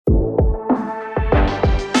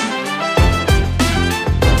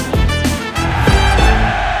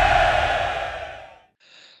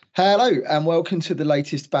Hello and welcome to the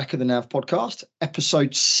latest Back of the NAV podcast,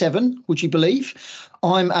 episode 7, would you believe?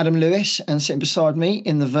 I'm Adam Lewis, and sitting beside me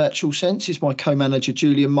in the virtual sense is my co-manager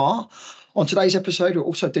Julian Marr. On today's episode, we're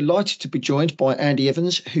also delighted to be joined by Andy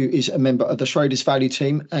Evans, who is a member of the Schroder's Value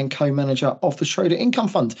team and co-manager of the Schroder Income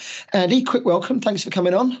Fund. Andy, quick welcome. Thanks for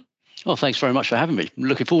coming on. Well, thanks very much for having me. I'm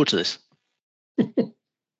looking forward to this.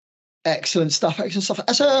 Excellent stuff.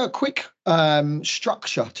 As a quick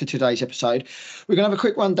structure to today's episode, we're going to have a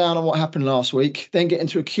quick rundown on what happened last week, then get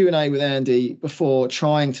into a Q&A with Andy before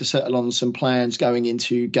trying to settle on some plans going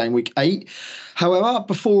into game week 8. However,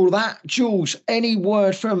 before all that, Jules, any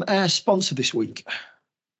word from our sponsor this week?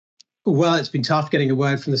 Well, it's been tough getting a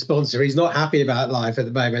word from the sponsor. He's not happy about life at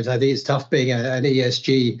the moment. I think it's tough being an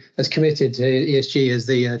ESG, as committed to ESG as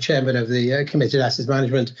the chairman of the Committed Asset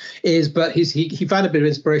Management is. But he found a bit of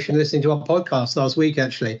inspiration listening to our podcast last week,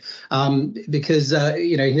 actually, because,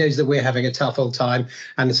 he knows that we're having a tough old time.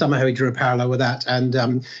 And somehow he drew a parallel with that and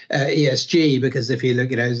ESG, because if you look,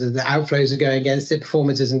 the outflows are going against it.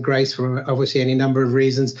 Performance isn't great for obviously any number of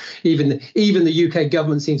reasons. Even the UK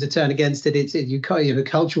government seems to turn against it. The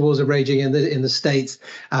culture wars are raging in the States.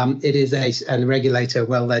 It is a regulator.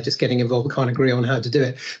 Well, they're just getting involved, can't agree on how to do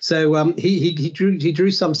it. So he drew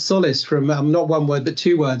some solace from not one word but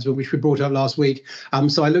two words, which we brought up last week.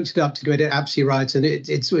 So I looked it up to get it absolutely right, and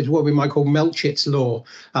it's what we might call Melchitt's law,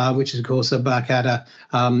 which is of course a Blackadder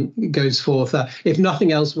goes forth. If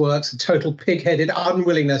nothing else works, a total pig-headed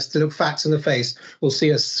unwillingness to look facts in the face will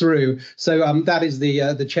see us through. So that is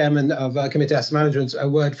the chairman of Committed Asset Management's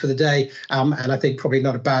word for the day, and I think probably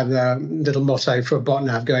not a bad little motto for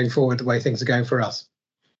BotNav going forward, the way things are going for us.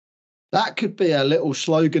 That could be a little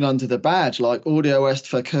slogan under the badge, like Audio Est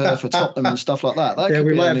for Kerr for Tottenham and stuff like that. That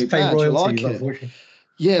we might have to pay royalties, unfortunately.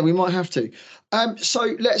 Yeah, we might have to.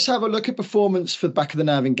 So let's have a look at performance for the Back of the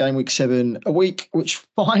NAV in game week 7, a week which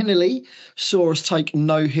finally saw us take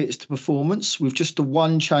no hits to performance with just the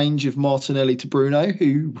one change of Martinelli to Bruno,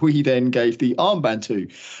 who we then gave the armband to.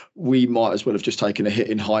 We might as well have just taken a hit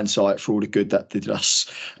in hindsight for all the good that did us.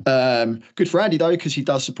 Good for Andy, though, because he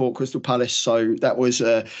does support Crystal Palace, so that was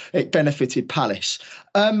it benefited Palace.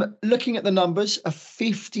 Looking at the numbers, a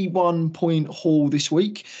 51-point haul this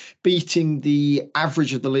week, beating the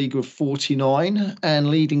average of the league of 49 and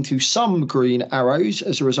leading to some green arrows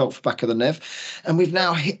as a result for Back of the NAV. And we've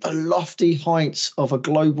now hit the lofty heights of a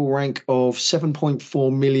global rank of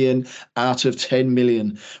 7.4 million out of 10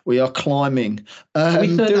 million. We are climbing.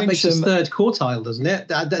 That makes us third quartile, doesn't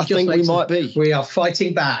it? I think we might be. We are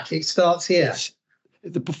fighting back. It starts here. Yes.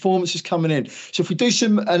 The performance is coming in. So if we do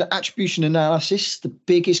some attribution analysis, the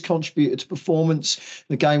biggest contributor to performance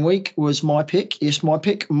in the game week was my pick. Yes, my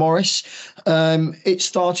pick, Morris. It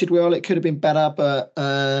started well. It could have been better, but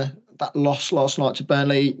that loss last night to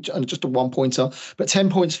Burnley, just a 1-pointer. But 10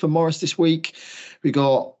 points for Morris this week. We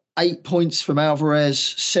got 8 points from Alvarez,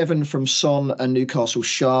 7 from Son and Newcastle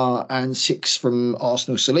Shah, and 6 from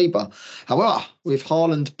Arsenal Saliba. However, with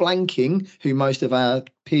Haaland blanking, who most of our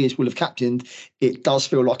peers will have captained, it does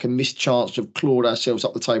feel like a missed chance to have clawed ourselves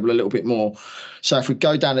up the table a little bit more. So if we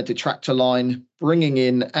go down a detractor line, bringing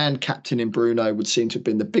in and captaining Bruno would seem to have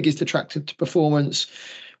been the biggest detractor to performance.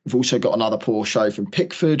 We've also got another poor show from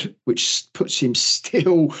Pickford, which puts him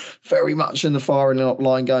still very much in the firing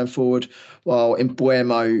line going forward, while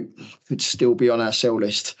Mbuemo could still be on our sell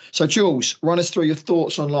list. So, Jules, run us through your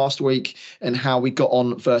thoughts on last week and how we got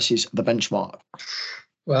on versus the benchmark.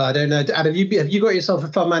 Well, I don't know. Adam, have you got yourself a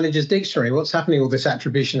fund manager's dictionary? What's happening with this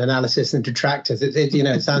attribution analysis and detractors?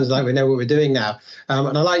 It sounds like we know what we're doing now.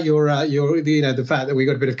 And I like your the fact that we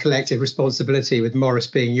got a bit of collective responsibility with Morris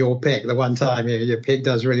being your pick. The one time your pick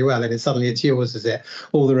does really well, and suddenly it's yours, is it?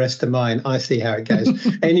 All the rest are mine. I see how it goes.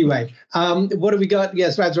 Anyway, what have we got?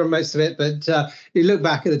 Yes, Rad's on most of it, but you look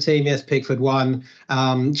back at the team. Yes, Pickford won.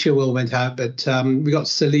 Chilwell went out, but we got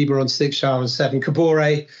Saliba on 6, Shah on 7,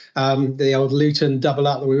 Kabore. The old Luton double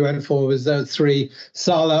up that we went for was 3,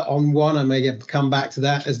 Salah on 1. I may come back to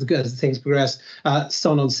that as things progress.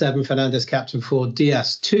 Son on 7, Fernandes captain 4,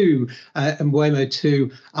 Diaz 2, Mbuemo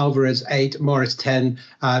 2, Alvarez 8, Morris 10.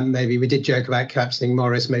 Maybe we did joke about captaining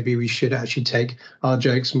Morris. Maybe we should actually take our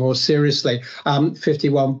jokes more seriously.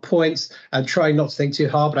 51 points, and try not to think too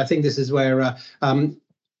hard. But I think this is where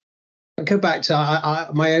I'll go back to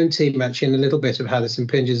my own team actually in a little bit of how this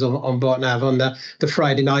impinges on BotNav on the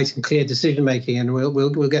Friday night and clear decision making, and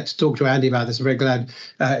we'll get to talk to Andy about this. I'm very glad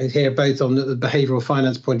here both on the behavioural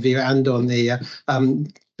finance point of view and on the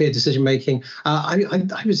clear decision making. I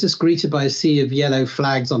was just greeted by a sea of yellow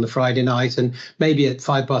flags on the Friday night, and maybe at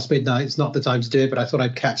midnight, it's not the time to do it, but I thought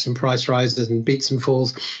I'd catch some price rises and beat some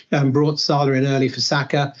falls. Brought Salah in early for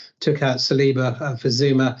Saka, took out Saliba for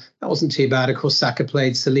Zuma. That wasn't too bad. Of course, Saka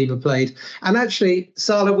played, Saliba played, and actually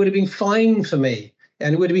Salah would have been fine for me.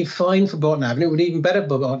 And it would have been fine for Botnav, and it would be even better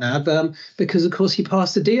for Botnav because, of course, he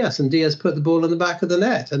passed to Diaz, and Diaz put the ball in the back of the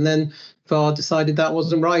net. And then VAR decided that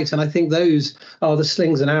wasn't right. And I think those are the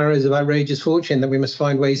slings and arrows of outrageous fortune that we must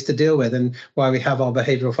find ways to deal with, and why we have our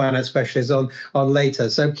behavioural finance specialists on later.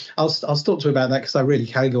 So I'll talk to you about that, because I really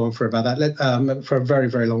can go on for about that for a very,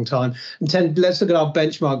 very long time. And let's look at our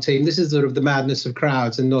benchmark team. This is sort of the madness of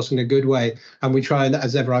crowds, and not in a good way. And we try, and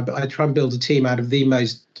as ever, I try and build a team out of the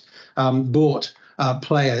most bought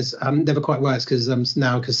players. Never quite works because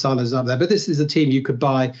Salah's up there, but this is a team you could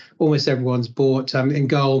buy. Almost everyone's bought. In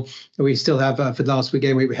goal, we still have for the last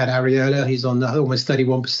game week we had Areola. He's on almost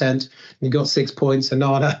 31%. He got 6 points.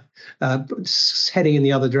 Anana heading in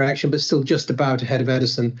the other direction, but still just about ahead of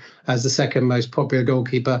Edison as the second most popular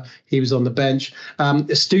goalkeeper. He was on the bench.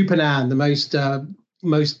 Stupinan, the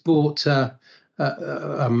most bought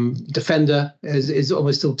defender, is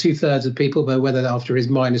almost still 2/3 of people, but whether after his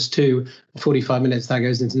 -2 45 minutes that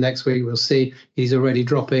goes into next week, we'll see. He's already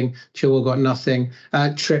dropping. Chilwell got nothing.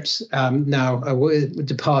 Trips now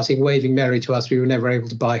departing, waving merry to us. We were never able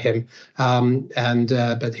to buy him,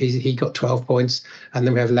 but he got 12 points. And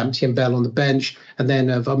then we have Lamptey and Bell on the bench, and then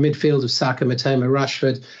our midfield of Saka, Matoma,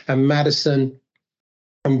 Rashford, and Maddison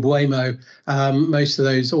and Buemo. Most of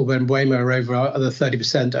those, all but Buemo, are over other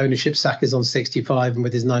 30% ownership. Saka's on 65, and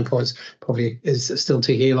with his 9 points, probably is still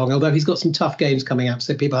too along. Although he's got some tough games coming up,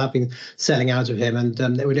 so people have been selling out of him. And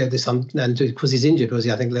they would do this and because he's injured, was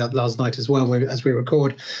he? I think last night as well, as we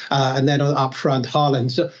record. And then up front,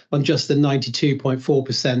 Haaland on just the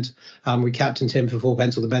 92.4%. We captained him for 4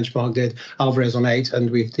 pencil. The benchmark did. Alvarez on 8,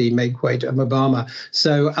 and with the make weight of Obama.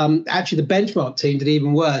 So actually, the benchmark team did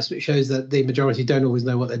even worse, which shows that the majority don't always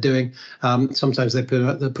know what they're doing. Sometimes they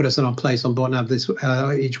put us in our place on Botnav this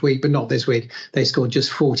each week, but not this week. They scored just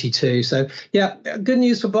 42. So yeah, good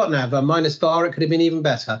news for Botnav. Minus VAR, it could have been even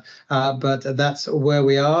better. But that's where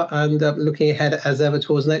we are. And looking ahead as ever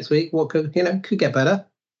towards next week, what could get better?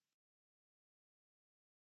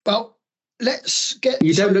 Well, let's get.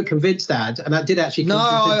 You don't look convinced, Dad, and I did actually. No,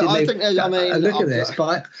 I think. I mean, look at this,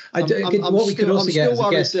 but what we could also get as a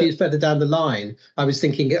guest is further down the line. I was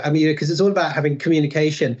thinking, because it's all about having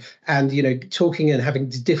communication and talking and having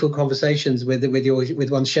difficult conversations with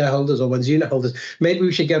one's shareholders or one's unit holders. Maybe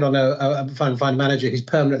we should get on find a manager who's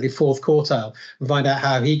permanently fourth quartile and find out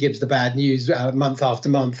how he gives the bad news month after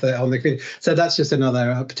month on the. So that's just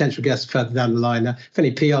another potential guest further down the line. If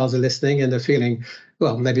any PRs are listening and they're feeling.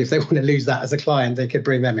 Well, maybe if they want to lose that as a client, they could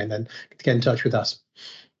bring them in and get in touch with us.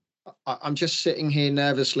 I'm just sitting here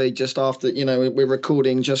nervously just after, we're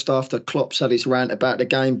recording just after Klopp said his rant about the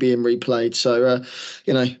game being replayed. So,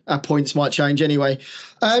 our points might change anyway.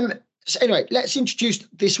 So anyway, let's introduce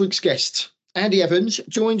this week's guest. Andy Evans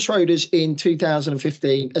joined Schroders in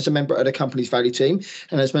 2015 as a member of the company's value team.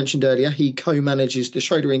 And as mentioned earlier, he co-manages the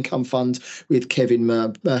Schroder Income Fund with Kevin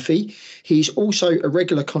Murphy. He's also a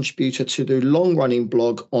regular contributor to the long-running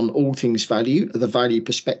blog on all things value, The Value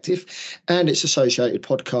Perspective, and its associated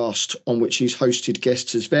podcast, on which he's hosted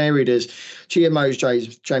guests as varied as GMO's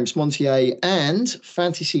James Montier and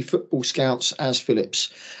fantasy football scouts as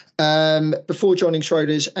Phillips. Before joining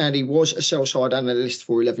Schroders, Andy was a sell-side analyst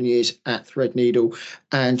for 11 years at Threadneedle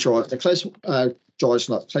and Glenwatt.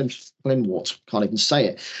 Can't even say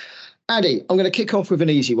it. Andy, I'm going to kick off with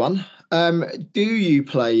an easy one. Do you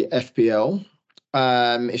play FPL?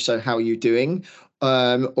 If so, how are you doing?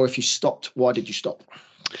 Or if you stopped, why did you stop?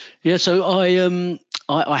 Yeah, so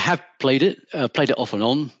I have played it off and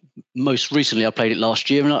on. Most recently, I played it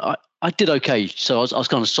last year, and I did okay. So I was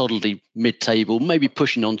kind of solidly mid-table, maybe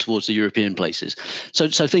pushing on towards the European places. So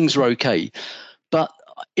things are okay. But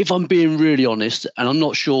if I'm being really honest, and I'm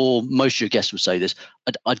not sure most of your guests would say this,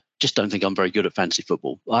 I just don't think I'm very good at fantasy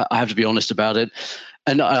football. I have to be honest about it.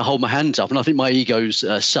 And I hold my hands up, and I think my ego's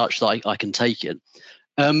such that I can take it.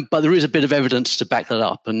 But there is a bit of evidence to back that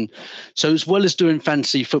up. And so as well as doing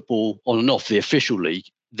fantasy football on and off the official league,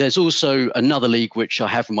 there's also another league which I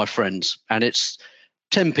have with my friends, and it's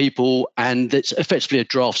 10 people, and it's effectively a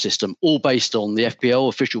draft system, all based on the FPL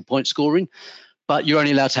official point scoring, but you're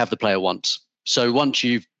only allowed to have the player once. So once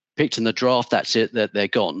you've picked in the draft, that's it, they're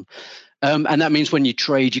gone. And that means when you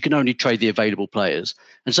trade, you can only trade the available players.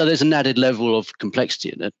 And so there's an added level of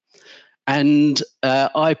complexity in it. And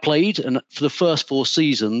I played, and for the first 4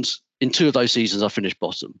 seasons, in 2 of those seasons, I finished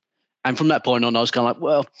bottom. And from that point on, I was kind of like,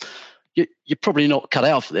 well, you're probably not cut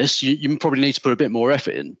out for this. You probably need to put a bit more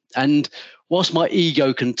effort in. And whilst my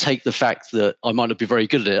ego can take the fact that I might not be very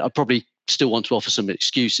good at it, I probably still want to offer some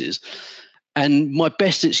excuses. And my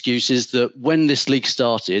best excuse is that when this league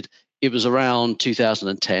started, it was around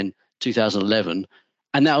 2010, 2011,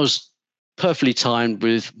 and that was perfectly timed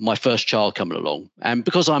with my first child coming along. And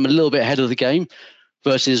because I'm a little bit ahead of the game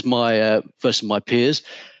versus my peers,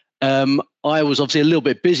 I was obviously a little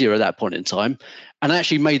bit busier at that point in time, and I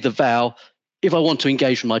actually made the vow, if I want to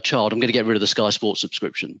engage with my child, I'm going to get rid of the Sky Sports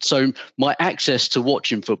subscription. So my access to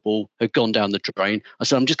watching football had gone down the drain. I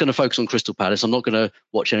said, I'm just going to focus on Crystal Palace. I'm not going to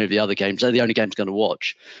watch any of the other games. They're the only games I'm going to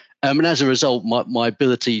watch. And as a result, my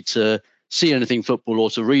ability to see anything football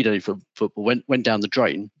or to read any football went down the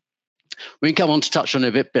drain. We can come on to touch on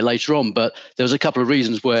it a bit later on, but there was a couple of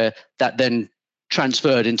reasons where that then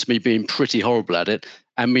transferred into me being pretty horrible at it,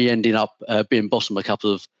 and me ending up being bottom a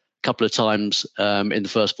couple of times in the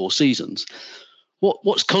first 4 seasons.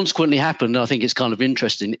 What's consequently happened, and I think it's kind of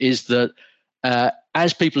interesting, is that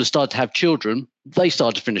as people have started to have children, they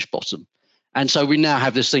start to finish bottom. And so we now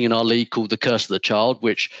have this thing in our league called the curse of the child,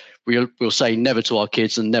 which we'll say never to our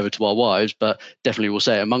kids and never to our wives, but definitely we'll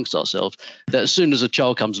say it amongst ourselves, that as soon as a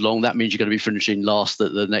child comes along, that means you're going to be finishing last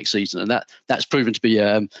the next season. And that's proven to be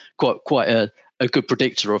quite a good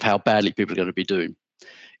predictor of how badly people are going to be doing.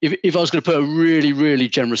 If I was going to put a really, really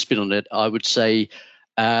generous spin on it, I would say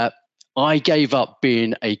I gave up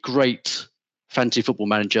being a great fantasy football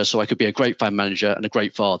manager so I could be a great fan manager and a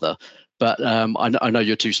great father. But I know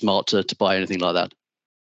you're too smart to buy anything like that.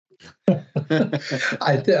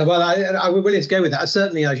 I would willing to go with that.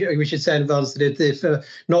 Certainly, we should say in advance that if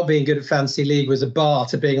not being good at Fantasy League was a bar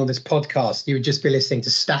to being on this podcast, you would just be listening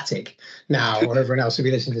to static now, or everyone else would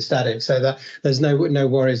be listening to static. So that there's no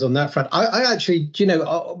worries on that front. I actually,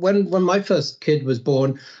 when my first kid was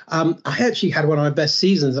born, I actually had one of my best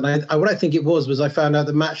seasons, and what I think it was I found out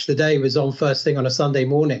the Match of the Day was on first thing on a Sunday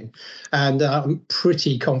morning, and I'm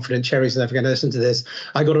pretty confident Cherry's never going to listen to this.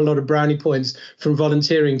 I got a lot of brownie points from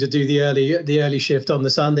volunteering to do the early shift on the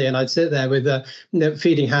Sunday, and I'd sit there with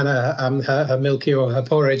feeding Hannah her milky or her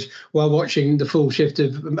porridge while watching the full shift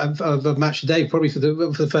of Match of the Day, probably for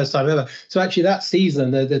the first time ever. So actually, that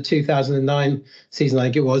season, the 2009 season, I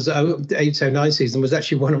think it was 809 season, was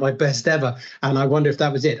actually one of my best ever, and I wonder if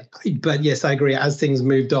that was it. But yes, I agree. As things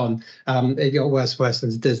moved on, it got worse.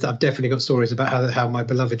 And I've definitely got stories about how my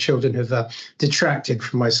beloved children have detracted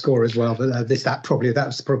from my score as well. But that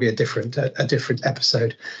was probably a different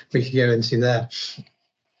episode we could go into there.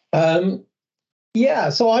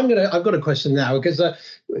 So I've got a question now, because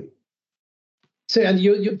and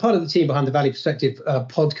you're part of the team behind the Valley Perspective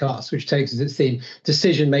podcast, which takes as its theme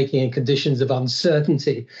decision making in conditions of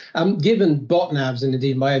uncertainty. Given botnavs and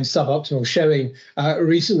indeed my own suboptimal showing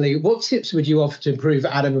recently, what tips would you offer to improve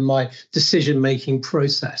Adam and my decision making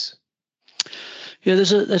process? Yeah,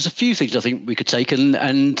 there's a few things I think we could take, and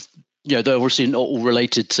they're obviously not all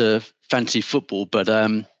related to fantasy football, but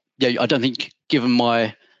I don't think, given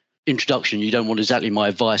my introduction, you don't want exactly my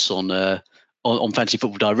advice on fantasy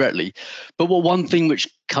football directly. But one thing which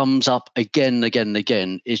comes up again and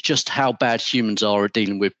again is just how bad humans are at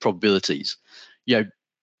dealing with probabilities.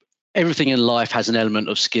 Everything in life has an element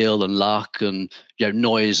of skill and luck and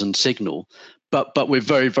noise and signal, but we're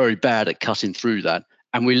very, very bad at cutting through that.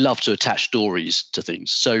 And we love to attach stories to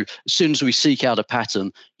things. So as soon as we seek out a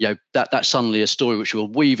pattern, that's suddenly a story which will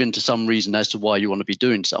weave into some reason as to why you want to be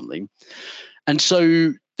doing something. And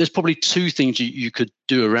so there's probably 2 things you could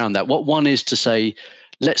do around that. One is to say,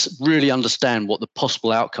 let's really understand what the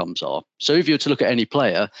possible outcomes are. So if you were to look at any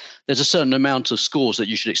player, there's a certain amount of scores that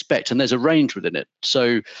you should expect, and there's a range within it.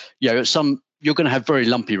 So you're going to have very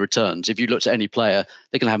lumpy returns. If you looked at any player,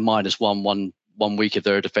 they're going to have -1 one week if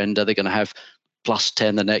they're a defender. They're going to have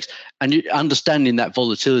 +10 the next. And understanding that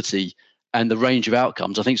volatility and the range of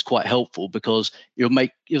outcomes, I think, is quite helpful, because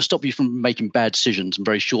it'll stop you from making bad decisions and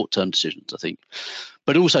very short-term decisions, I think.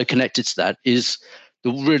 But also connected to that is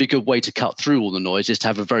the really good way to cut through all the noise is to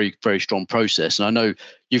have a very, very strong process. And I know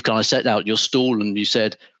you've kind of set out your stall and you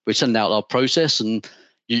said, we're sending out our process, and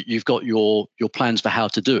you've got your plans for how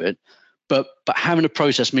to do it. But having a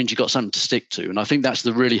process means you've got something to stick to. And I think that's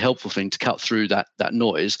the really helpful thing to cut through that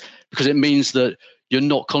noise, because it means that you're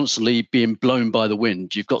not constantly being blown by the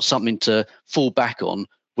wind. You've got something to fall back on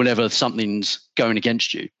whenever something's going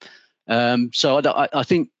against you. So I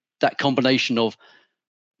think that combination of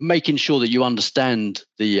making sure that you understand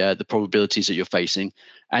the probabilities that you're facing,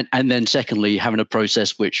 and then secondly, having a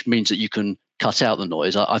process which means that you can cut out the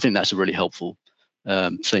noise, I think that's a really helpful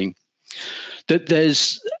thing.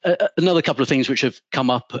 There's another couple of things which have come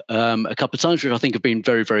up a couple of times, which I think have been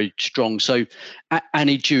very, very strong. So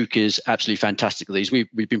Annie Duke is absolutely fantastic at these.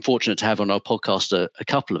 We've been fortunate to have on our podcast a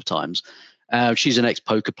couple of times. She's an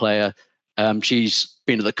ex-poker player. She's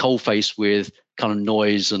been at the coalface with kind of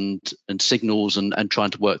noise and signals and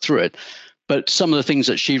trying to work through it. But some of the things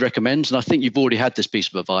that she recommends, and I think you've already had this piece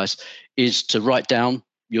of advice, is to write down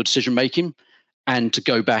your decision making and to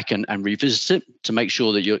go back and revisit it to make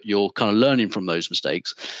sure that you're kind of learning from those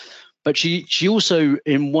mistakes. But she also,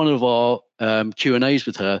 in one of our Q&As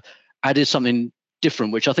with her, added something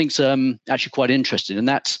different, which I think is actually quite interesting. And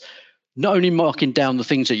that's not only marking down the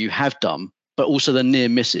things that you have done, but also the near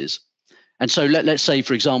misses. And so let's say,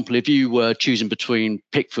 for example, if you were choosing between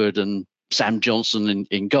Pickford and Sam Johnson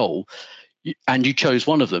in goal, and you chose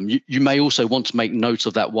one of them, you may also want to make note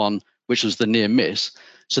of that one, which was the near miss.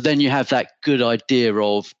 So then you have that good idea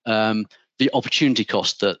of the opportunity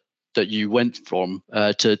cost that you went from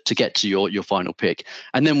to get to your final pick.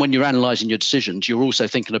 And then when you're analysing your decisions, you're also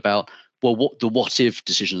thinking about, well, what if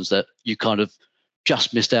decisions that you kind of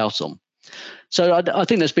just missed out on. So I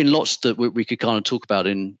think there's been lots that we could kind of talk about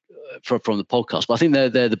from the podcast, but I think they're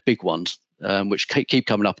the big ones which keep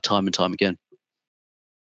coming up time and time again.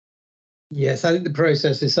 Yes, I think the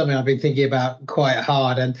process is something I've been thinking about quite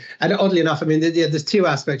hard. And oddly enough, I mean, there's two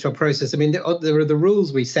aspects of process. I mean, there are the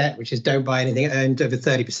rules we set, which is don't buy anything earned over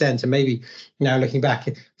 30%. And maybe now looking back,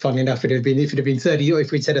 funnily enough, if it had been 30, or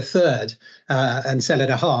if we'd said a third and sell at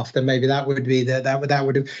a half, then maybe that would be that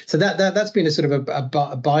would have. So that's been a sort of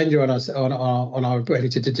a binder on us on our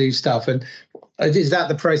ability to do stuff. And is that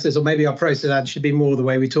the process, or maybe our process should be more the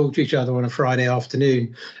way we talk to each other on a Friday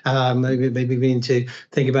afternoon? Maybe we need to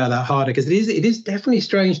think about that harder, because it is definitely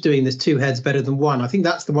strange doing this two heads better than one. I think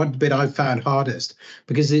that's the one bit I've found hardest,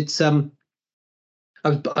 because it's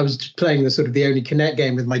I was playing the Only Connect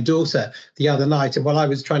game with my daughter the other night, and while I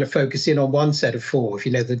was trying to focus in on one set of four, if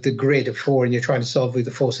you know the grid of four, and you're trying to solve who the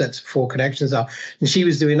four sets of four connections are, and she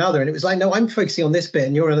was doing other, and it was like, no, I'm focusing on this bit,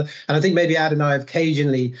 and you're other. And I think maybe Ad and I have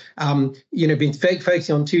occasionally, been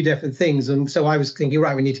focusing on two different things, and so I was thinking,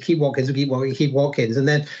 right, we need to keep Watkins, we keep Watkins, and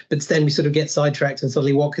then we sort of get sidetracked, and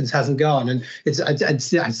suddenly Watkins hasn't gone, and I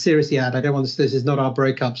seriously, Ad, I don't want this is not our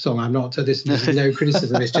breakup song. I'm not. So this is no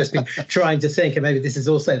criticism. It's just been trying to think, and maybe this is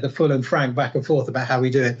also the full and frank back and forth about how we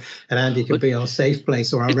do it, and Andy can be our safe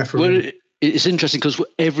place or our referee. Well, it's interesting because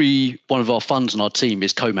every one of our funds on our team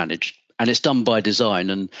is co-managed, and it's done by design.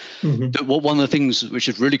 And one of the things which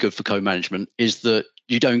is really good for co-management is that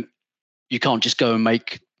you can't just go and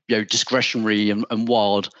make discretionary and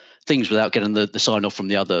wild things without getting the sign off from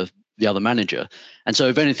the other manager. And so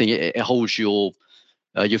if anything, it holds your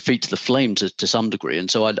feet to the flame to some degree. And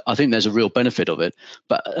so I think there's a real benefit of it.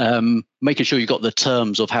 But making sure you've got the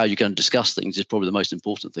terms of how you're going to discuss things is probably the most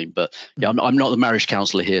important thing. But yeah, I'm not the marriage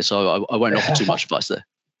counsellor here, so I won't offer too much advice there.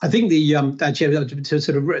 I think the actually to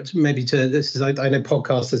sort of maybe to this is I know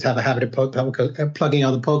podcasters have a habit of plugging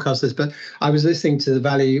other podcasters, but I was listening to the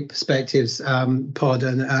Value Perspectives pod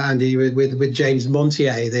and Andy with James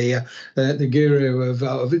Montier, the guru of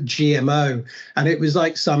GMO, and it was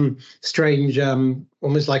like some strange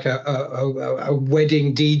almost like a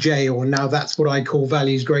wedding DJ, or now that's what I call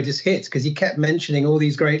Value's greatest hits, because he kept mentioning all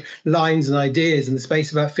these great lines and ideas in the space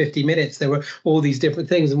of about 50 minutes. There were all these different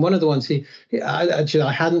things, and one of the ones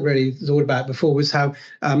I hadn't really thought about before was how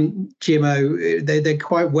GMO they're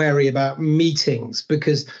quite wary about meetings,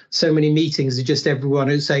 because so many meetings are just everyone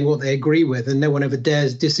is saying what they agree with, and no one ever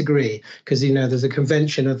dares disagree, because there's a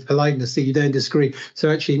convention of politeness that you don't disagree. So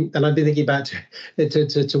actually, and I've been thinking about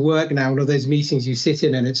to work now, all of those meetings you sit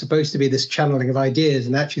in, and it's supposed to be this channeling of ideas,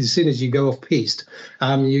 and actually as soon as you go off piste,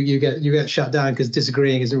 you get shut down, because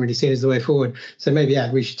disagreeing isn't really seen as the way forward. So maybe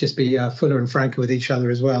we should just be fuller and franker with each other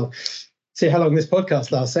as well. See how long this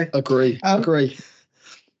podcast lasts, eh? Agree.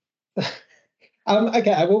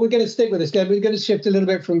 Okay, well, we're going to stick with this. We're going to shift a little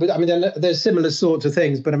bit from, I mean, there's similar sorts of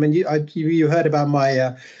things, but I mean, you heard about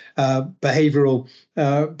my behavioural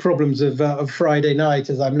problems of Friday night,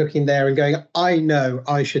 as I'm looking there and going, I know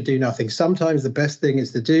I should do nothing. Sometimes the best thing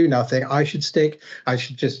is to do nothing. I should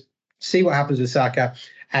just see what happens with Saka.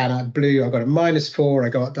 And I got a -4. I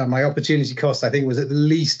got my opportunity cost, I think, was at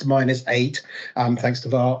least -8, thanks to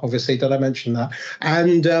VAR, obviously. Did I mention that?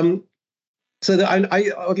 And so that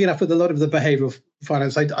I oddly enough, with a lot of the behavioural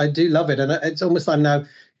finance, I do love it. And it's almost like now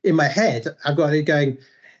in my head, I've got it going,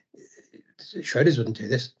 Schroders wouldn't do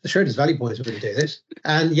this. The Schroders Value Boys wouldn't do this.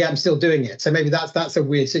 And yeah, I'm still doing it. So maybe that's a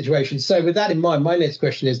weird situation. So with that in mind, my next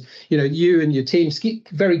question is, you and your team,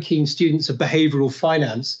 very keen students of behavioural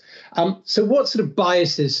finance. So what sort of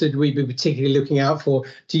biases should we be particularly looking out for,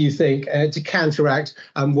 do you think, to counteract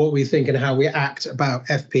what we think and how we act about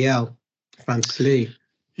FPL, Fantasy League?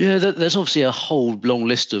 Yeah, there's obviously a whole long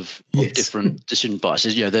list of different decision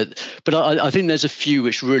biases. But I think there's a few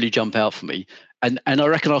which really jump out for me. And I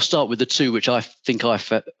reckon I'll start with the two which I think I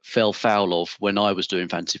fell foul of when I was doing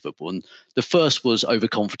fantasy football. And the first was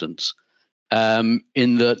overconfidence,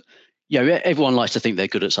 in that, everyone likes to think they're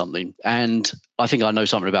good at something. And I think I know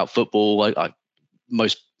something about football.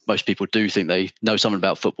 Most people do think they know something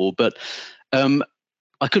about football. But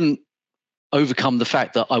I couldn't overcome the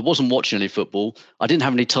fact that I wasn't watching any football. I didn't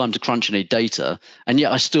have any time to crunch any data. And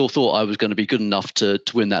yet I still thought I was going to be good enough to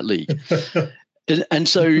win that league. And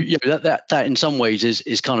so that in some ways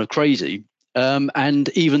is kind of crazy. And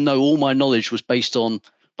even though all my knowledge was based on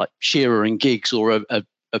like Shearer and Giggs or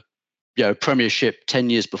a Premiership 10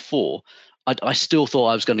 years before, I still thought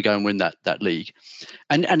I was going to go and win that league.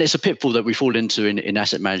 And it's a pitfall that we fall into in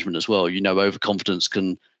asset management as well. Overconfidence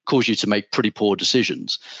can cause you to make pretty poor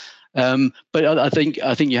decisions. But I think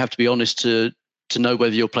you have to be honest to know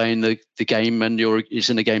whether you're playing the game and it's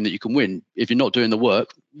in a game that you can win. If you're not doing the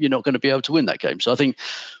work, you're not going to be able to win that game. So I think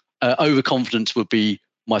overconfidence would be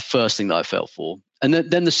my first thing that I fell for. And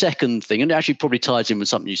then the second thing, and it actually probably ties in with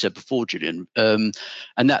something you said before, Julian, and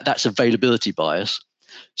that's availability bias.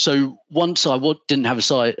 So once I didn't have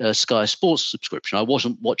a Sky Sports subscription, I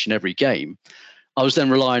wasn't watching every game. I was then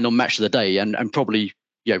relying on Match of the Day and probably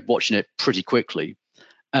watching it pretty quickly.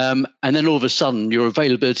 And then all of a sudden, your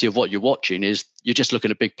availability of what you're watching is you're just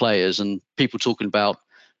looking at big players and people talking about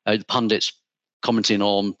pundits commenting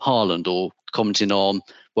on Haaland or commenting on,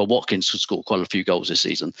 well, Watkins could score quite a few goals this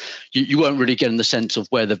season. You weren't really getting the sense of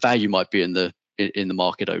where the value might be in the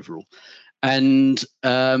market overall. And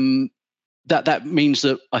that means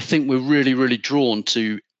that I think we're really, really drawn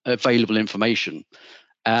to available information.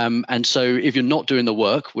 And so if you're not doing the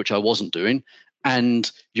work, which I wasn't doing,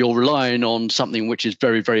 and you're relying on something which is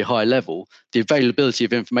very, very high level, the availability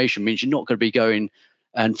of information means you're not going to be going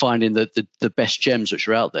and finding the best gems which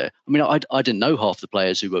are out there. I mean, I didn't know half the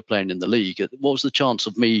players who were playing in the league. What was the chance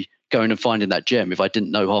of me going and finding that gem if I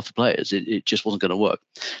didn't know half the players? It just wasn't going to work.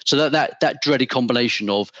 So that dreaded combination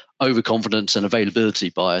of overconfidence and availability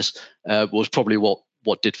bias was probably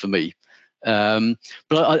what did for me. But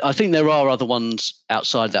I think there are other ones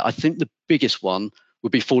outside that. I think the biggest one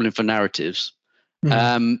would be falling for narratives.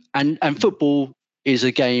 And football is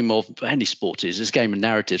a game of, any sport is, it's a game of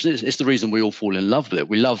narratives. It's the reason we all fall in love with it.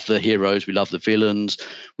 We love the heroes, we love the villains,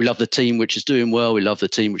 we love the team which is doing well, we love the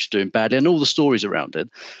team which is doing badly, and all the stories around it.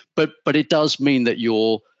 But it does mean that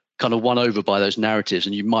you're kind of won over by those narratives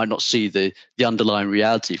and you might not see the underlying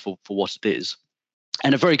reality for what it is.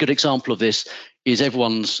 And a very good example of this is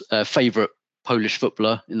everyone's favourite Polish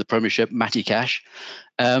footballer in the Premiership, Matty Cash.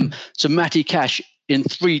 So Matty Cash, in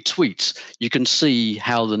 3 tweets, you can see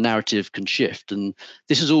how the narrative can shift. And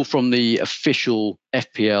this is all from the official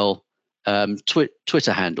FPL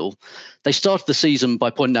Twitter handle. They started the season by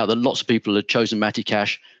pointing out that lots of people had chosen Matty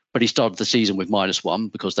Cash, but he started the season with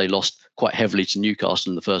 -1 because they lost quite heavily to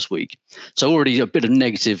Newcastle in the first week. So already a bit of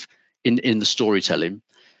negative in the storytelling.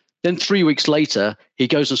 Then 3 weeks later, he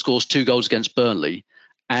goes and scores 2 goals against Burnley.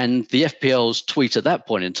 And the FPL's tweet at that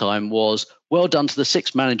point in time was, well done to the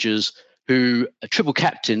 6 managers who triple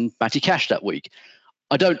captain Matty Cash that week.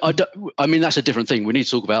 I mean, that's a different thing. We need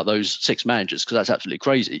to talk about those 6 managers because that's absolutely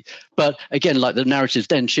crazy. But again, like the narrative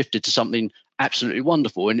then shifted to something absolutely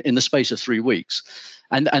wonderful in the space of 3 weeks.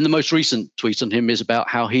 And the most recent tweet on him is about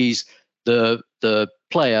how he's the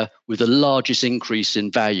player with the largest increase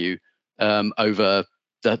in value over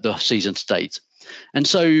the season to date. And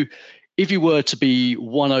so if you were to be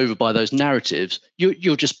won over by those narratives,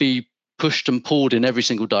 you'll just be pushed and pulled in every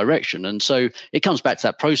single direction. And so it comes back to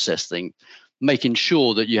that process thing, making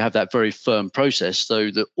sure that you have that very firm process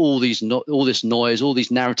so that all this noise, all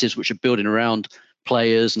these narratives which are building around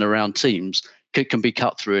players and around teams can be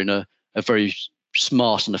cut through in a very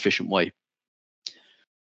smart and efficient way.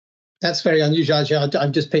 That's very unusual. Actually,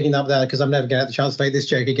 I'm just picking up there because I'm never going to have the chance to make this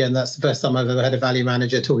joke again. That's the first time I've ever had a value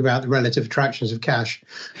manager talking about the relative attractions of cash.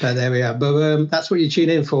 There we are. But that's what you tune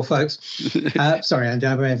in for, folks. Sorry, Andy,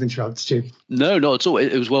 I may have interrupted you. No, not at all.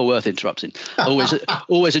 It was well worth interrupting.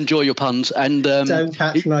 Always enjoy your puns. And don't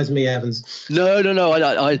patronise me, Evans.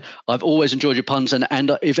 No. I've always enjoyed your puns.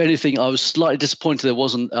 And if anything, I was slightly disappointed there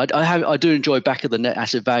wasn't. I do enjoy back of the net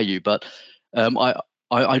asset value, but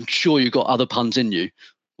I'm sure you've got other puns in you.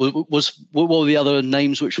 What were the other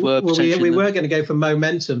names which were? Well, we were going to go for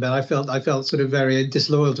momentum, but I felt sort of very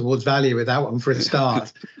disloyal towards value with that one for a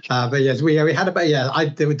start. But yes, we had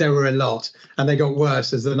about there were a lot, and they got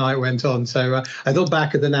worse as the night went on. So I thought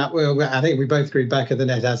back of the net. Well, I think we both agreed back of the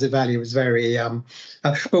net asset value was very.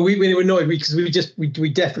 But we were annoyed because we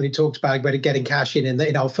definitely talked about getting cash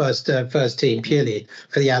in our first team purely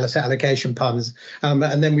for the allocation puns,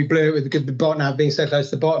 and then we blew it with the bot NAV being so close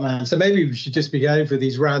to the bottom end. So maybe we should just be going for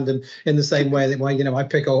these random in the same way that I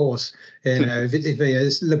pick a horse.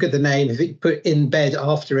 If look at the name, if it put in bed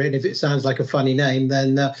after it, and if it sounds like a funny name,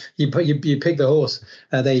 then you pick the horse.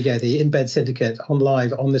 There you go, the In Bed Syndicate on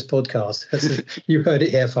live on this podcast. You heard it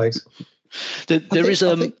here, folks.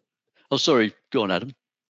 Oh, sorry. Go on, Adam.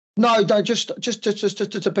 No, just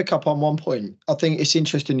to pick up on one point, I think it's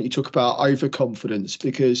interesting that you talk about overconfidence,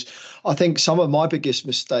 because I think some of my biggest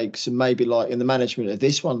mistakes, and maybe like in the management of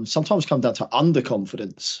this one, sometimes come down to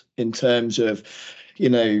underconfidence in terms of,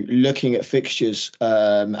 looking at fixtures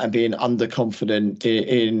and being underconfident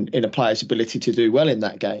in a player's ability to do well in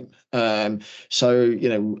that game. So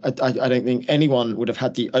I don't think anyone would have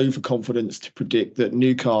had the overconfidence to predict that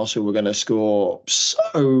Newcastle were going to score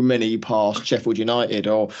so many past Sheffield United,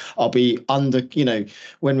 or I'll be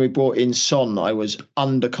when we brought in Son, I was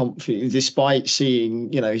underconfident despite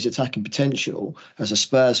seeing his attacking potential as a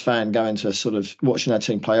Spurs fan going to sort of watching our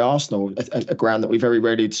team play Arsenal, a ground that we very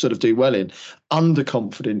rarely sort of do well in,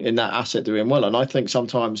 underconfident in that asset doing well. And I think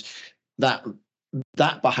sometimes that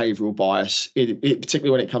behavioural bias,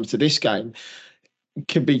 particularly when it comes to this game,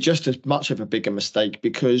 can be just as much of a bigger mistake,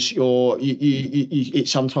 because it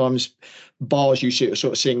sometimes bars you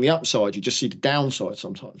sort of seeing the upside. You just see the downside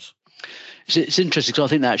sometimes. It's interesting, because I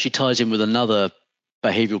think that actually ties in with another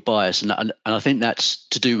behavioural bias, and I think that's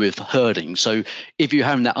to do with herding. So if you're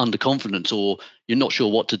having that underconfidence, or you're not sure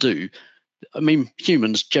what to do, I mean,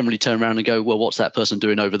 humans generally turn around and go, well, what's that person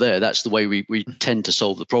doing over there? That's the way we tend to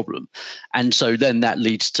solve the problem. And so then that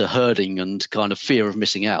leads to herding and kind of fear of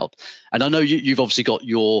missing out. And I know you've obviously got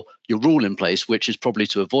your rule in place, which is probably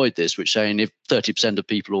to avoid this, which saying if 30% of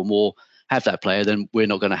people or more have that player, then we're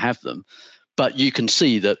not going to have them. But you can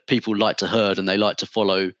see that people like to herd and they like to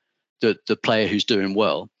follow the player who's doing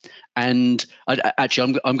well. And I'm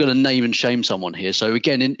going to name and shame someone here. So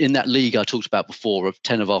again, in that league I talked about before of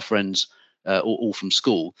 10 of our friends, all from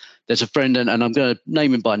school, there's a friend, and I'm going to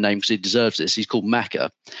name him by name because he deserves this. He's called Macca,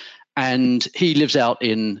 and he lives out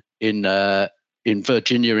in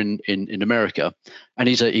Virginia in America, and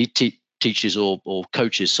he teaches or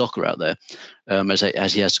coaches soccer out there, as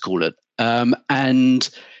he has to call it. And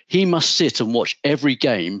he must sit and watch every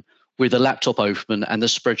game with the laptop open and the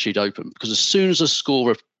spreadsheet open, because as soon as a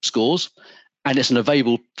scorer scores and it's an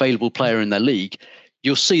available player in their league,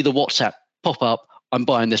 you'll see the WhatsApp pop up. I'm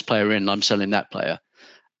buying this player in, I'm selling that player.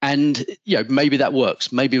 And maybe that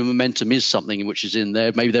works. Maybe momentum is something which is in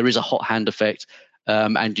there. Maybe there is a hot hand effect,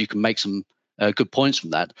 and you can make some good points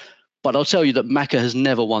from that. But I'll tell you that Macca has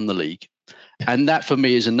never won the league. And that for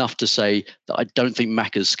me is enough to say that I don't think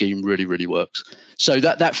Macca's scheme really, really works. So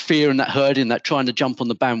that fear and that herding, that trying to jump on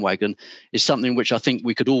the bandwagon is something which I think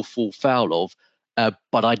we could all fall foul of,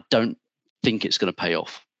 but I don't think it's going to pay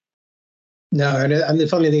off. No, and the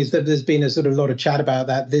funny thing is that there's been a sort of lot of chat about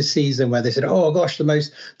that this season, where they said, "Oh gosh,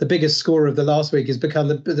 the biggest scorer of the last week has become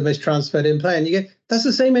the most transferred in player." And you go, "That's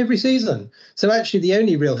the same every season." So actually, the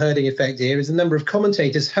only real herding effect here is the number of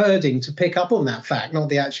commentators herding to pick up on that fact, not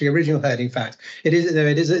the actually original herding fact. It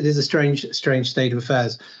is a strange state of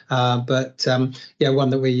affairs, but one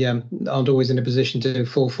that we aren't always in a position to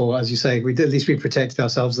fall for, as you say. At least we protected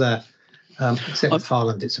ourselves there. Except with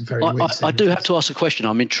Haaland, it's a very weird I do have to ask a question.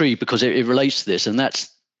 I'm intrigued because it relates to this, and that's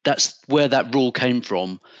where that rule came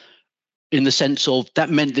from, in the sense of that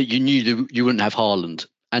meant that you knew that you wouldn't have Haaland,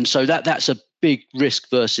 and so that's a big risk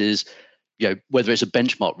versus whether it's a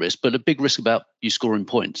benchmark risk, but a big risk about you scoring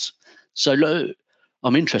points. So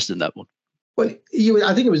I'm interested in that one. Well,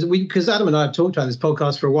 I think it was because Adam and I have talked about this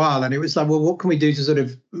podcast for a while, and it was like, well, what can we do to sort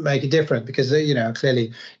of make it different? Because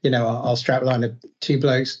clearly, our strap line of two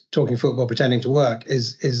blokes talking football pretending to work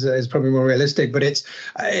is probably more realistic. But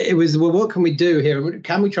it was well, what can we do here?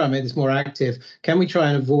 Can we try and make this more active? Can we try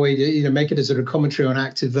and avoid make it a sort of commentary on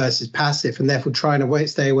active versus passive, and therefore try and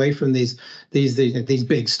stay away from these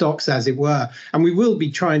big stocks, as it were? And we will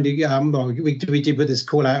be trying to. We do put this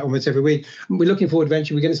call out almost every week. We're looking forward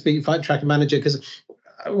eventually. We're going to speak Fight Tracker Manager, because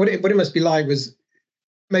what it must be like was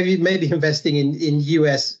maybe investing in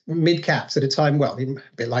US mid caps at a time, well, a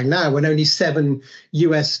bit like now, when only 7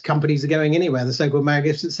 US companies are going anywhere, the so-called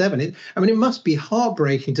Magnificent Seven. It must be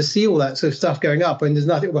heartbreaking to see all that sort of stuff going up when there's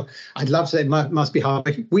nothing. Well, I'd love to say it must be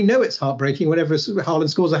heartbreaking. We know it's heartbreaking whenever Haaland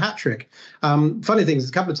scores a hat trick. Funny thing is,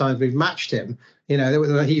 a couple of times we've matched him.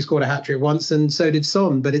 He scored a hat trick once, and so did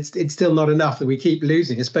Son. But it's still not enough that we keep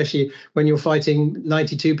losing, especially when you're fighting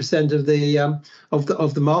 92% of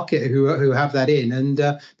the market who have that in, and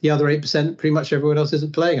the other 8%, pretty much everyone else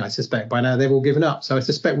isn't playing. I suspect by now they've all given up. So I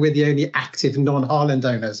suspect we're the only active non-Haaland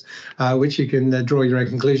owners, which you can draw your own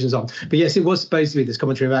conclusions on. But yes, it was supposed to be this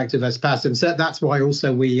commentary of active versus passive. So that's why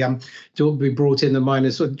also we brought in the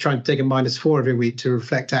minus, trying to take a -4 every week to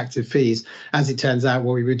reflect active fees. As it turns out,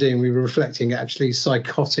 what we were doing, we were reflecting actually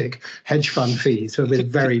psychotic hedge fund fees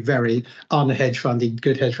with very, very unhedge funded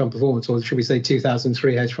good hedge fund performance, or should we say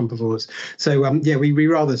 2003 hedge fund performance. So we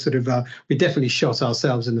rather sort of we definitely shot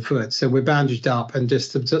ourselves in the foot. So we're bandaged up and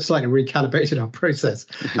just slightly recalibrated our process.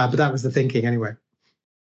 But that was the thinking anyway.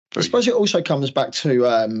 I suppose it also comes back to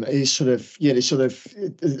a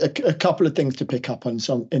couple of things to pick up on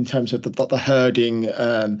some in terms of the herding.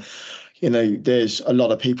 There's a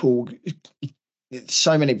lot of people.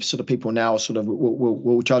 So many sort of people now sort of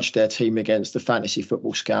will judge their team against the fantasy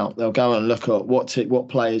football scout. They'll go and look at what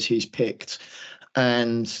players he's picked,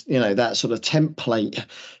 and that sort of template.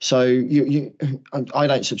 So I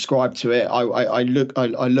don't subscribe to it. I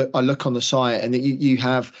look on the site, and you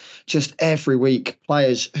have just every week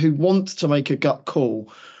players who want to make a gut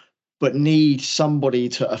call, but need somebody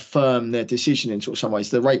to affirm their decision in sort of some ways.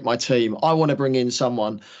 They rate my team. I want to bring in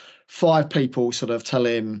someone. 5 people sort of tell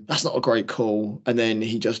him that's not a great call, and then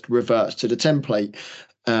he just reverts to the template,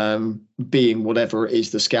 being whatever it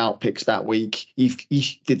is the scout picks that week. If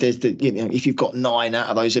you've got 9 out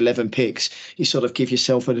of those 11 picks, you sort of give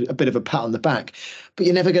yourself a bit of a pat on the back, but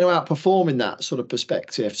you're never going to outperform in that sort of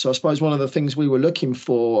perspective. So I suppose one of the things we were looking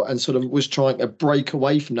for and sort of was trying to break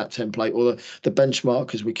away from that template, or the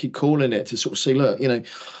benchmark, as we keep calling it, to sort of see, look,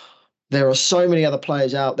 there are so many other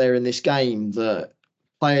players out there in this game that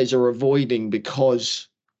players are avoiding because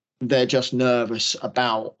they're just nervous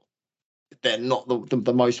about they're not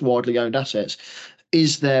the most widely owned assets.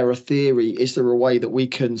 Is there a theory? Is there a way that we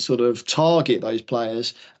can sort of target those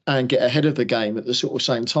players and get ahead of the game at the sort of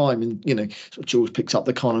same time? And sort of Jules picked up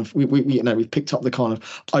the kind of we've picked up the kind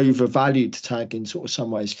of overvalued tag in sort of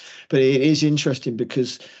some ways. But it is interesting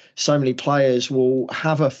because so many players will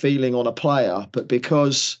have a feeling on a player, but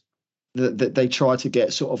because that they try to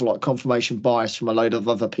get sort of like confirmation bias from a load of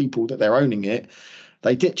other people that they're owning it,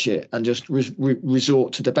 they ditch it and just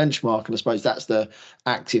resort to the benchmark. And I suppose that's the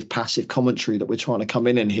active passive commentary that we're trying to come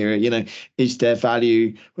in here. Is there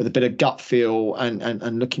value with a bit of gut feel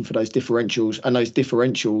and looking for those differentials? And those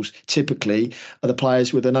differentials typically are the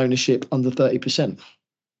players with an ownership under 30%.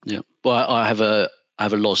 Yeah, well, I have a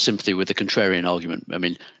lot of sympathy with the contrarian argument. I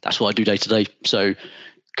mean, that's what I do day to day. So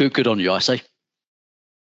good on you, I say.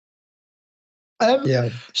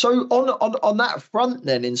 So on that front,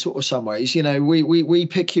 then, in sort of some ways, we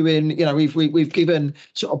pick you in. We've given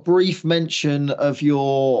sort of brief mention of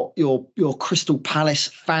your Crystal Palace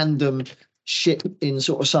fandom ship in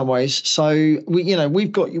sort of some ways. So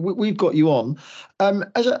we've got you on.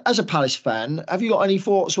 As a Palace fan, have you got any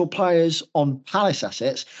thoughts or players on Palace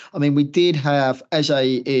assets? I mean, we did have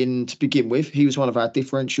Eze in to begin with. He was one of our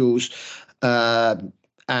differentials.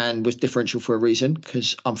 And was differential for a reason,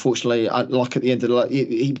 because unfortunately, like at the end of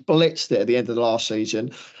he blitzed it at the end of the last season.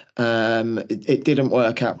 It didn't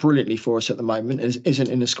work out brilliantly for us at the moment. It isn't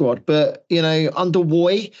in the squad, but under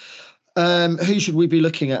Woy, who should we be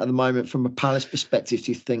looking at the moment from a Palace perspective,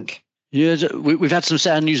 do you think? Yeah, we've had some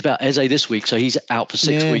sad news about Eze this week, so he's out for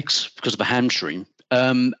 6 weeks because of a hamstring.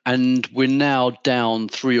 And we're now down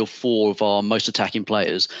 3 or 4 of our most attacking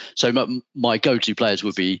players. So my go-to players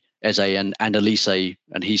would be Eze and Elise,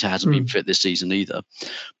 and he hasn't been fit this season either.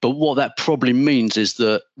 But what that probably means is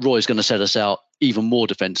that Roy's going to set us out even more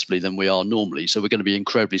defensively than we are normally. So we're going to be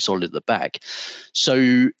incredibly solid at the back.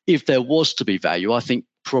 So if there was to be value, I think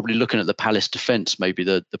probably looking at the Palace defence may be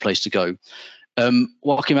the place to go.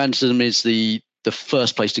 Joachim Andersen is the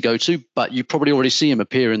first place to go to, but you probably already see him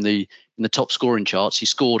appear in the top scoring charts. He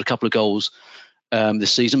scored a couple of goals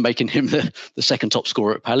this season, making him the second top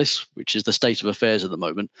scorer at Palace, which is the state of affairs at the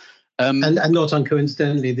moment. And not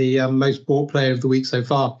uncoincidentally, the most bought player of the week so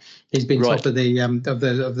far. He's been top of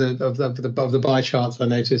the buy charts, I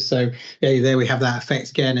noticed. So there we have that effect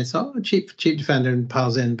again. It's cheap defender and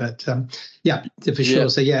piles in, but for sure.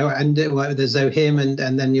 So and there's him, and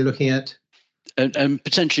then you're looking at and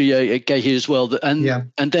potentially Gay here as well.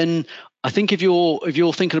 And then I think if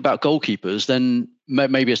you're thinking about goalkeepers, then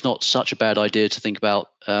maybe it's not such a bad idea to think about.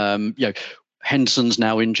 Henderson's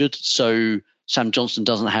now injured, so Sam Johnstone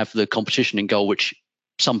doesn't have the competition in goal, which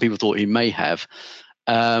some people thought he may have.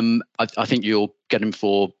 I think you'll get him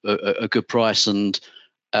for a good price, and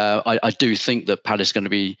I do think that Palace are going to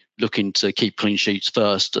be looking to keep clean sheets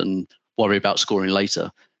first and worry about scoring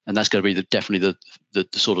later, and that's going to be definitely the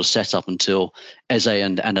sort of setup until Eze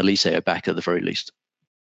and Elise are back at the very least.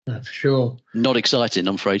 For sure. Not exciting,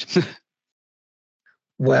 I'm afraid.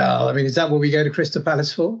 Well, I mean, is that what we go to Crystal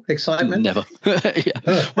Palace for? Excitement? Never.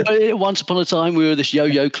 Well, once upon a time, we were this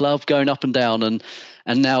yo-yo club going up and down,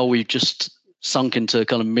 and now we've just sunk into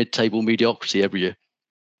kind of mid-table mediocrity every year.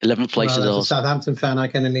 11th place is ours. As a Southampton fan, I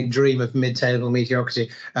can only dream of mid-table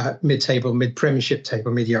mediocrity, mid-Premiership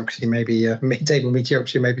table mediocrity, maybe mid-table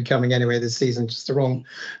mediocrity may be coming anyway this season, just the wrong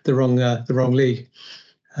league.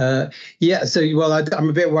 I'm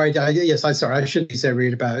a bit worried. I shouldn't be so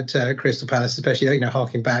rude about Crystal Palace, especially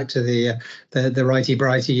harking back to the righty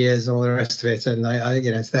brighty years and all the rest of it. And there are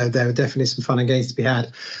definitely some fun and games to be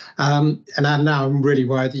had. And now I'm really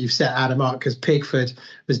worried that you've set Adam up, because Pickford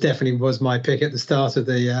was my pick at the start of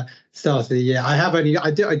the year.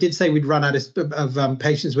 I did say we'd run out of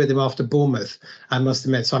patience with him after Bournemouth, I must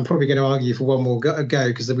admit. So I'm probably going to argue for one more go,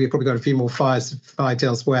 because we've probably got a few more fires to fight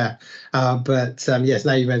elsewhere. Yes,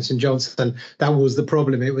 now you mentioned Johnson. That was the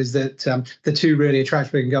problem. It was that the two really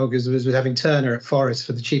attractive goalkeepers was having Turner at Forest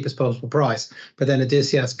for the cheapest possible price, but then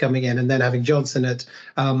Odysseas coming in, and then having Johnson at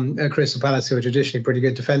Crystal Palace, who are traditionally pretty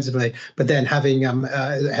good defensively, but then having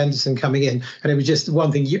Henderson coming in. And it was just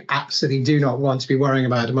one thing you absolutely do not want to be worrying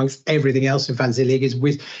about amongst everything else in Fantasy League is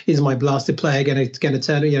my blasted player going to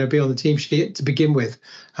turn, be on the team sheet to begin with,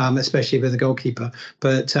 especially with the goalkeeper.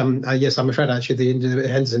 But yes, I'm afraid actually the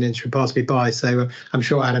Henderson injury passed me by, so I'm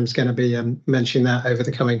sure Adam's going to be mentioning that over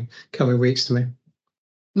the coming weeks to me.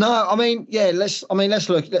 No, I mean, let's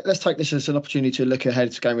take this as an opportunity to look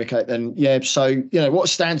ahead to game week 8 then. Yeah, so, what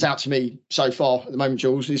stands out to me so far at the moment,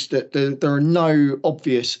 Jules, is that there are no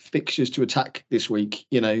obvious fixtures to attack this week.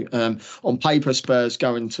 On paper, Spurs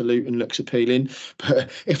going to Luton looks appealing, but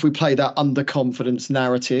if we play that underconfidence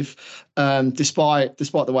narrative, despite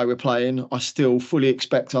the way we're playing, I still fully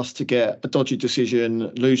expect us to get a dodgy decision,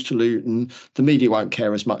 lose to Luton. The media won't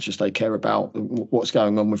care as much as they care about what's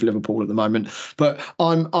going on with Liverpool at the moment, but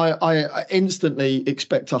I instantly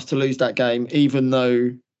expect us to lose that game, even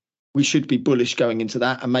though we should be bullish going into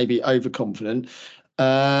that and maybe overconfident.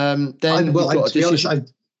 You're going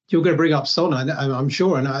to bring up Son, I'm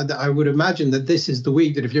sure, and I would imagine that this is the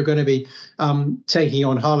week that if you're going to be taking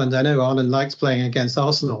on Haaland, I know Haaland likes playing against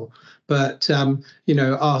Arsenal, but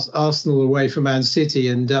Arsenal away from Man City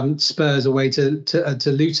and Spurs away to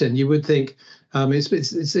Luton, you would think.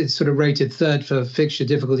 It's sort of rated third for fixture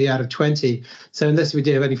difficulty out of 20. So unless we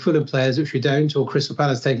do have any Fulham players, which we don't, or Crystal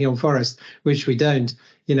Palace taking on Forest, which we don't,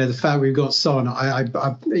 the fact we've got Son, if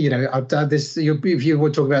you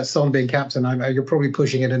would talk about Son being captain, you're probably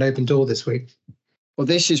pushing at an open door this week. Well,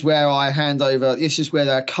 this is where I hand over. This is where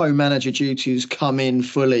their co-manager duties come in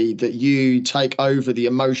fully, that you take over the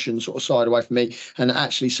emotion sort of side away from me and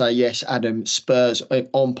actually say, yes, Adam, Spurs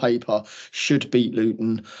on paper should beat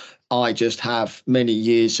Luton. I just have many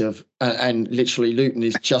years of, and literally Luton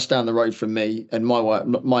is just down the road from me, and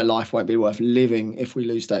my life won't be worth living if we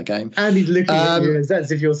lose that game. And he's looking at you as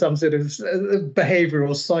if you're some sort of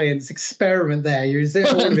behavioural science experiment there. You're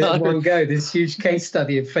all of it in one go, this huge case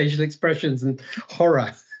study of facial expressions and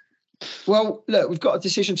horror. Well, look, we've got a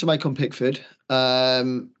decision to make on Pickford.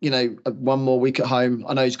 One more week at home.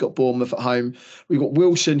 I know he's got Bournemouth at home. We've got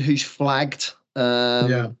Wilson, who's flagged.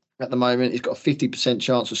 At the moment, he's got a 50%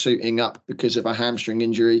 chance of suiting up because of a hamstring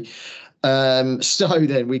injury. So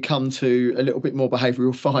then we come to a little bit more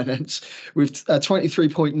behavioural finance with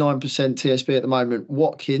 23.9% TSB at the moment.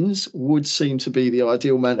 Watkins would seem to be the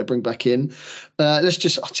ideal man to bring back in. Let's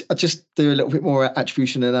just do a little bit more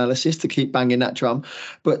attribution analysis to keep banging that drum.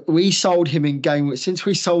 But we sold him in since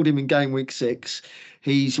we sold him in game week 6,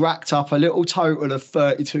 he's racked up a little total of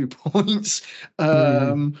 32 points.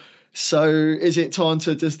 So is it time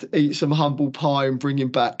to just eat some humble pie and bring him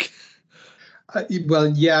back? Well,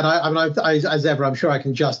 yeah, and as ever, I'm sure I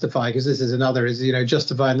can justify, because this is another,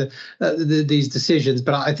 justifying these decisions.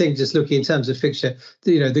 But I think just looking in terms of fixture,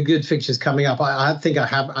 the good fixtures coming up, I think I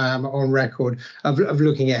am on record of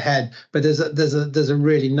looking ahead. But there's a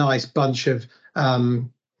really nice bunch of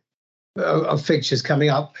of fixtures coming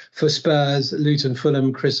up for Spurs, Luton,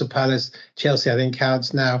 Fulham, Crystal Palace, Chelsea, I think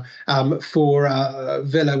counts now. For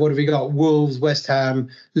Villa, what have we got? Wolves, West Ham,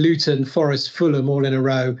 Luton, Forest, Fulham, all in a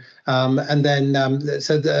row. And then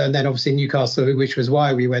obviously Newcastle, which was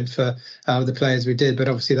why we went for the players we did. But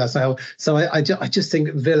obviously that's how. So I just think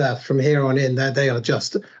Villa from here on in, they are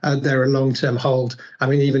just they're a long-term hold. I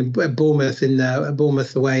mean, even Bournemouth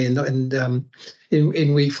away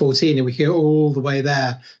in week 14, and we can go all the way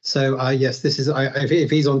there. So yes, this is if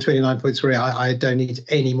he's on 29.3, I don't need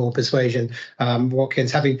any more persuasion.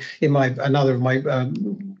 Watkins, having in another of my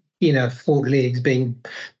Ford leagues being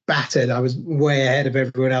battered, I was way ahead of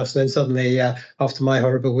everyone else. And then suddenly, after my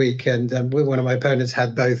horrible week, and one of my opponents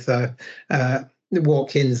had both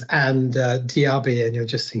Watkins and Diaby, and you're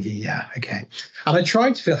just thinking, yeah, okay. And I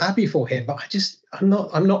tried to feel happy for him, but I'm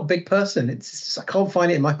not a big person. It's just, I can't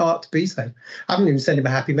find it in my heart to be so. I haven't even sent him a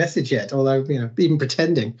happy message yet, although even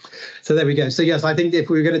pretending. So there we go. So yes, I think if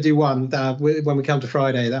we were going to do one when we come to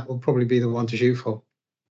Friday, that will probably be the one to shoot for.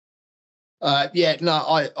 I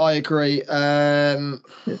agree.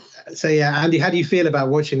 So yeah, Andy, how do you feel about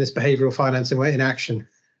watching this behavioural finance in action?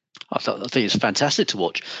 I think it's fantastic to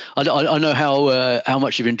watch. I know how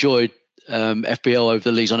much you've enjoyed FPL over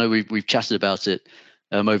the leagues. I know we've chatted about it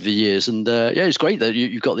over the years, and it's great that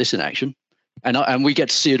you've got this in action, and we get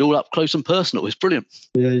to see it all up close and personal. It's brilliant.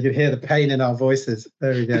 Yeah, you can hear the pain in our voices.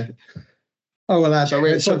 There we go. Oh well,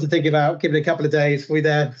 it's something to think about. Give it a couple of days. We're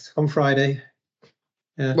there on Friday.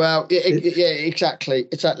 Yeah. Well, exactly.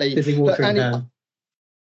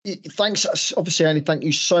 Thanks, obviously, Andy. Thank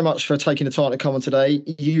you so much for taking the time to come on today.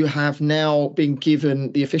 You have now been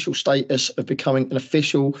given the official status of becoming an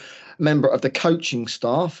official member of the coaching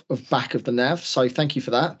staff of Back of the NAV. So thank you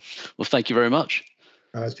for that. Well, thank you very much.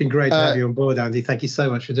 It's been great to have you on board, Andy. Thank you so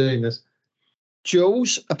much for doing this.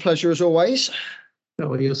 Jules, a pleasure as always. Oh,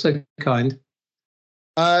 well, you're so kind.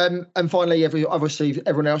 And finally,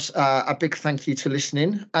 everyone else, a big thank you to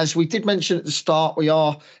listening. As we did mention at the start, we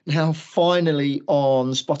are now finally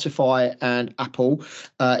on Spotify and Apple,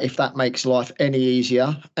 if that makes life any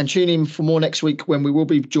easier. And tune in for more next week when we will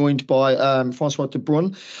be joined by Francois de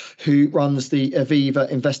Brun, who runs the Aviva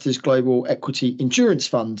Investors Global Equity Insurance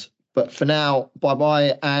Fund. But for now,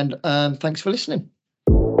 bye-bye, and thanks for listening.